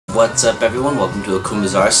What's up everyone, welcome to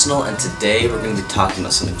Akuma's Arsenal, and today we're going to be talking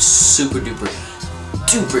about something super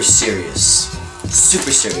serious.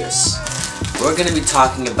 We're going to be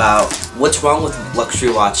talking about what's wrong with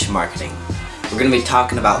luxury watch marketing. We're going to be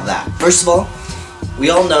talking about that. First of all, we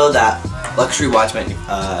all know that luxury watch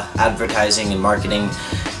advertising and marketing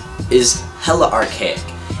is hella archaic.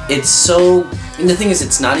 And the thing is,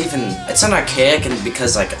 it's not archaic and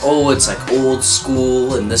because it's like old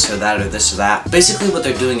school and this or that. Basically what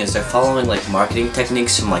they're doing is they're following like marketing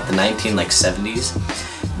techniques from like the 1970s.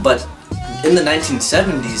 But in the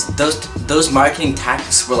 1970s, those marketing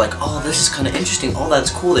tactics were like, oh, this is kind of interesting, oh, that's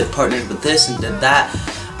cool, they partnered with this and did that.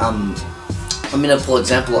 I'm gonna pull an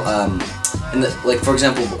example, for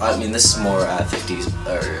example, this is more 50s,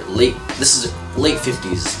 or late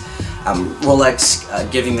 50s. Rolex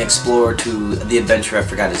giving the explorer to the adventurer, I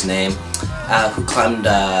forgot his name, who climbed,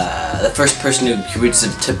 the first person who reached the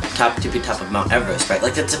tippy top of Mount Everest, right?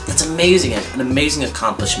 Like, that's amazing, an amazing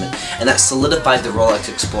accomplishment, and that solidified the Rolex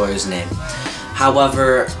explorer's name.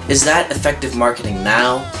 However, is that effective marketing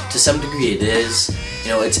now? To some degree it is. You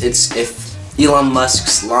know, it's if Elon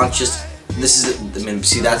Musk launches,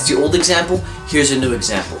 see, that's the old example, here's a new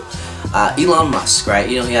example. Elon Musk, right?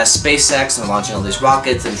 You know, he has SpaceX and launching all these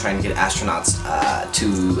rockets and trying to get astronauts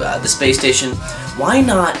to the space station. Why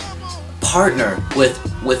not partner with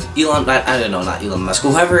Elon? I don't know, not Elon Musk.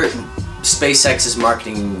 Whoever SpaceX is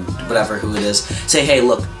marketing, whatever who it is. Say, hey,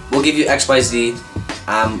 look, we'll give you XYZ.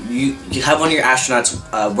 You have one of your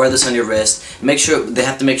astronauts wear this on your wrist. They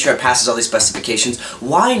have to make sure it passes all these specifications.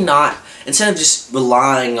 Why not, instead of just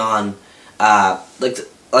relying on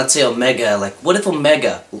let's say Omega, what if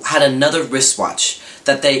Omega had another wristwatch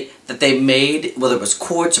that they made, whether it was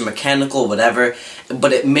quartz or mechanical or whatever,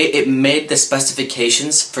 but it made the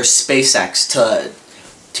specifications for SpaceX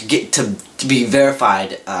to be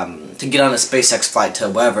verified, to get on a SpaceX flight to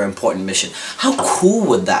whatever important mission. How cool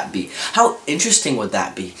would that be? How interesting would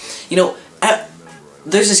that be? You know,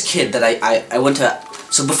 there's this kid that I went to,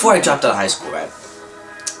 so before I dropped out of high school, right,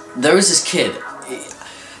 there was this kid.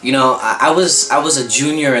 You know, I was a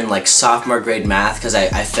junior in sophomore grade math because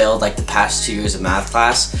I failed the past 2 years of math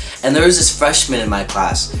class, and there was this freshman in my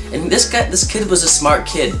class, and this kid was a smart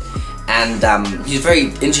kid, and he was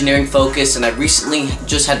very engineering focused, and I recently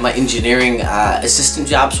just had my engineering assistant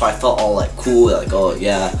job, so I felt all cool, oh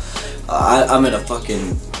yeah, I'm in a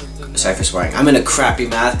fucking, sorry for swearing, I'm in a crappy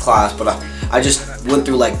math class, but I just went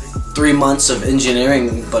through 3 months of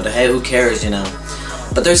engineering, but hey, who cares, you know.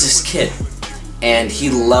 But there's this kid, and he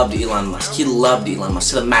loved Elon Musk. He loved Elon Musk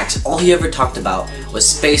to the max. All he ever talked about was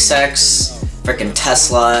SpaceX, freaking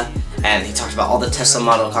Tesla, and he talked about all the Tesla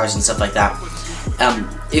model cars and stuff like that.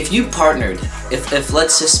 If you partnered, if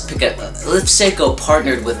let's just pick let's say Seiko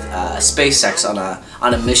partnered with SpaceX on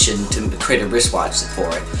a mission to create a wristwatch for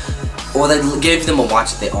it, or they gave them a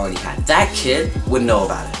watch that they already had, that kid would know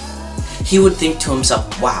about it. He would think to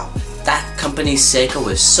himself, wow, that company Seiko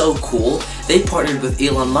is so cool. They partnered with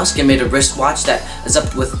Elon Musk and made a wristwatch that is up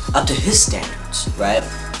to his standards, right?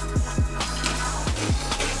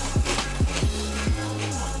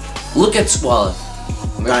 Look at Squalid,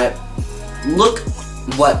 right? Look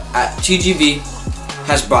what TGV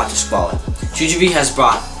has brought to Squalid. TGV has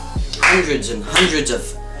brought hundreds of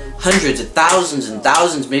thousands and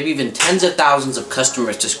thousands, maybe even tens of thousands of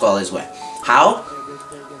customers to Squalid's way. How?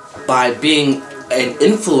 By being an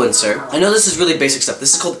influencer. I know this is really basic stuff.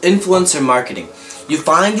 This is called influencer marketing. You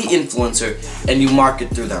find the influencer and you market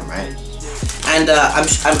through them, right? And I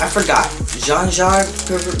forgot, Jean-Jacques,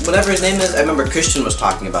 whatever his name is. I remember Christian was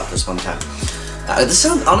talking about this one time.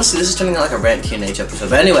 Honestly, this is turning out like a rant TNH episode.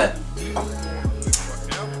 But anyway,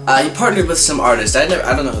 he partnered with some artist. I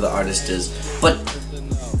don't know who the artist is, but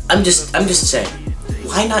I'm just saying,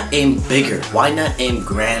 why not aim bigger? Why not aim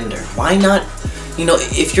grander? Why not, you know,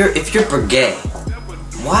 if you're Breguet,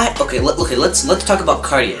 why? Okay, let's talk about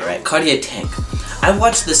Cartier, right? Cartier tank. I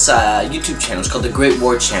watched this YouTube channel. It's called the Great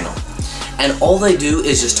War Channel, and all they do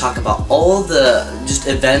is just talk about all the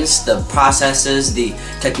events, the processes, the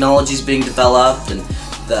technologies being developed, and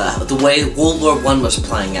the way World War I was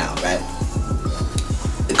playing out, right?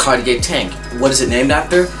 The Cartier tank. What is it named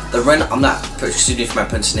after? Excuse me for my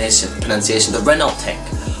pronunciation. The Renault tank.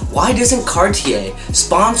 Why doesn't Cartier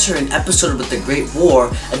sponsor an episode with the Great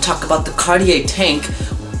War and talk about the Cartier tank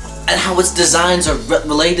and how its designs are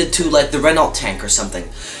related to the Renault tank or something?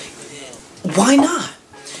 Why not?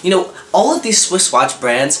 You know, all of these Swiss watch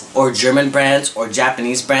brands or German brands or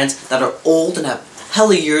Japanese brands that are old and have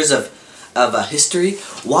hella years of history,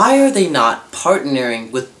 why are they not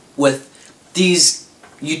partnering with these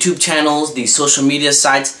YouTube channels, these social media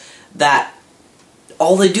sites that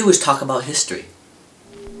all they do is talk about history?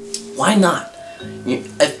 Why not?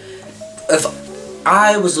 If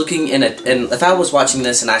I was looking in it, and if I was watching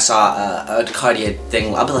this and I saw a Cartier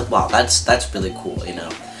thing, I'd be like, wow, that's really cool, you know.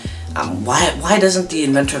 Why doesn't the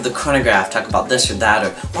inventor of the chronograph talk about this or that, or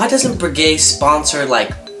why doesn't Breguet sponsor, like,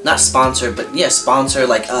 not sponsor, but yeah, sponsor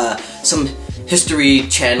like some History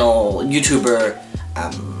Channel YouTuber,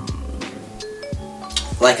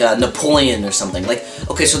 like Napoleon or something. Like,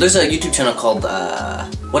 okay, so there's a YouTube channel called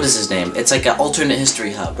what is his name? It's like an alternate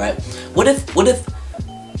history hub, right? What if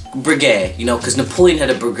Breguet, you know, because Napoleon had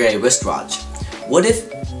a Breguet wristwatch. What if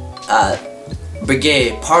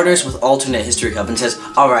Breguet partners with alternate history hub and says,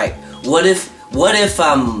 all right, what if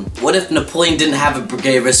Napoleon didn't have a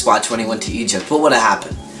Breguet wristwatch when he went to Egypt? What would have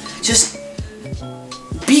happened? Just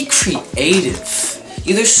be creative.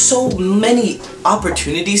 Yeah, there's so many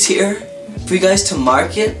opportunities here for you guys to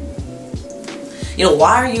market. You know,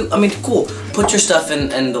 why are you, I mean, cool, put your stuff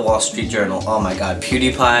in the Wall Street Journal. Oh my god,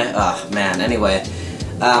 PewDiePie, ah, man, anyway.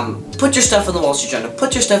 Put your stuff in the Wall Street Journal,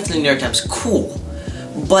 put your stuff in the New York Times, cool.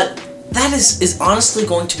 But that is honestly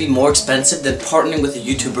going to be more expensive than partnering with a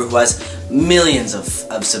YouTuber who has millions of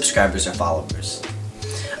subscribers or followers.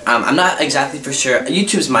 I'm not exactly for sure.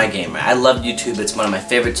 YouTube's my game, right? I love YouTube. It's one of my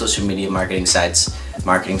favorite social media marketing sites,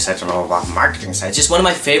 just one of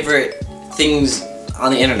my favorite things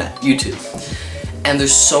on the internet, YouTube. And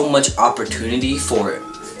there's so much opportunity for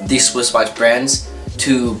these Swiss watch brands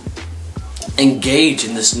to engage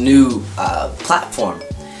in this new platform.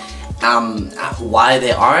 Why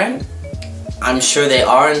they aren't? I'm sure they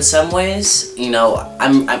are in some ways. You know,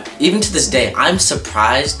 I'm even to this day, I'm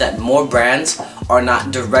surprised that more brands are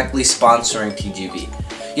not directly sponsoring TGV.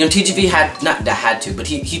 You know, TGV had to, but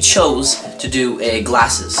he chose to do a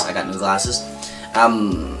glasses. I got new glasses.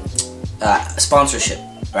 Sponsorship,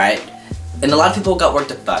 right? And a lot of people got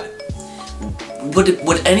worked up about it.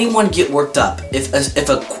 Would anyone get worked up if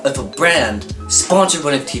a brand sponsored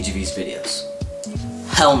one of TGV's videos?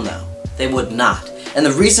 Hell no, they would not. And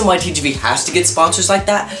the reason why TGV has to get sponsors like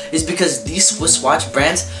that is because these Swiss watch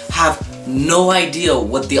brands have no idea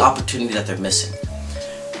what the opportunity that they're missing.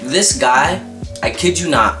 This guy, I kid you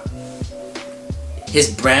not, his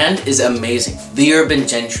brand is amazing. The Urban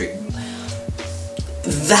Gentry.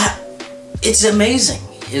 It's amazing.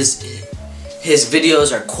 His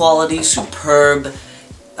videos are quality, superb.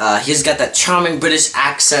 He's got that charming British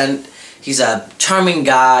accent. He's a charming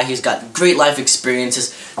guy. He's got great life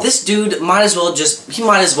experiences. This dude might as well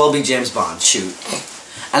be James Bond. Shoot.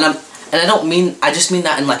 And I just mean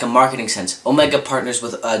that in like a marketing sense. Omega partners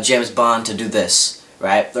with James Bond to do this,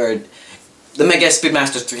 right? Or the Omega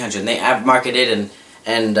Speedmaster 300. And they have marketed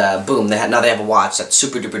and boom, now they have a watch that's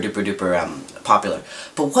super duper popular.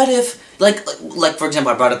 But what if, like for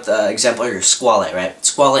example, I brought up the example earlier, Squale, right?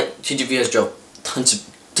 Squale, TGV has drove tons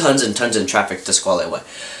and tons in traffic to Squale Way.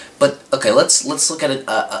 But okay, let's look at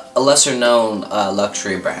a lesser known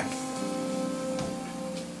luxury brand.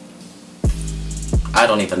 I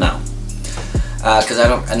don't even know, because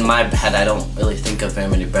in my head I don't really think of very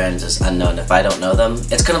many brands as unknown. If I don't know them,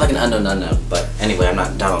 it's kind of like an unknown. But anyway, I'm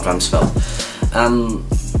not Donald Rumsfeld.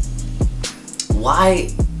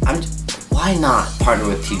 Why not partner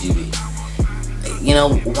with TGV? You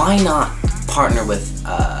know, why not partner with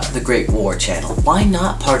the Great War Channel? Why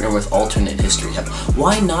not partner with Alternate History Hub?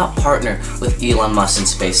 Why not partner with Elon Musk and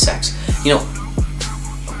SpaceX? You know,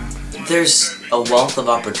 there's a wealth of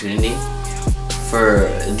opportunity for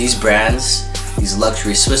these brands, these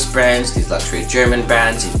luxury Swiss brands, these luxury German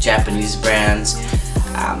brands, these Japanese brands,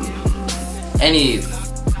 any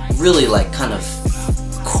really like kind of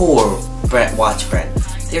core watch brand.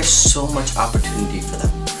 There's so much opportunity for them.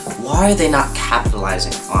 Why are they not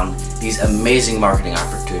capitalizing on these amazing marketing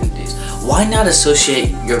opportunities? Why not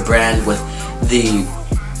associate your brand with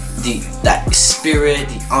that spirit,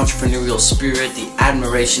 the entrepreneurial spirit, the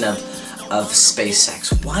admiration of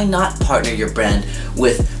SpaceX? Why not partner your brand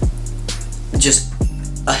with just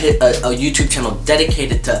a YouTube channel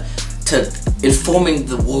dedicated to informing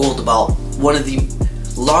the world about one of the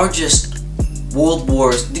largest world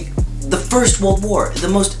wars, the First World War, the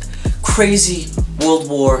most crazy world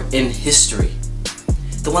war in history,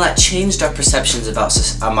 the one that changed our perceptions about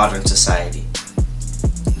our modern society?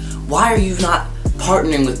 Why are you not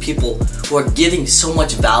partnering with people who are giving so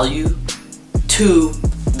much value to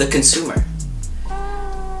the consumer?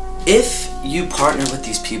 If you partner with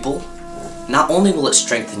these people, not only will it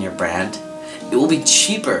strengthen your brand, it will be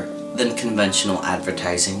cheaper than conventional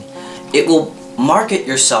advertising. It will market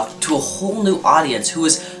yourself to a whole new audience who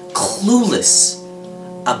is clueless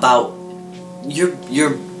about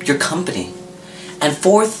your company. And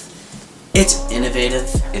fourth, it's innovative,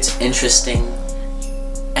 it's interesting,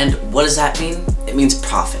 and what does that mean? It means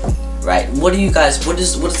profit. right? What does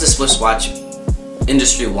the Swiss watch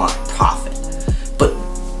industry want? Profit. But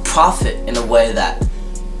profit in a way that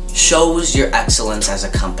shows your excellence as a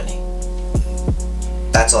company.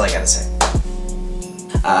 That's all I gotta say.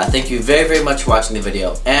 Thank you very, very much for watching the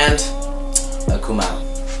video, and Kumau.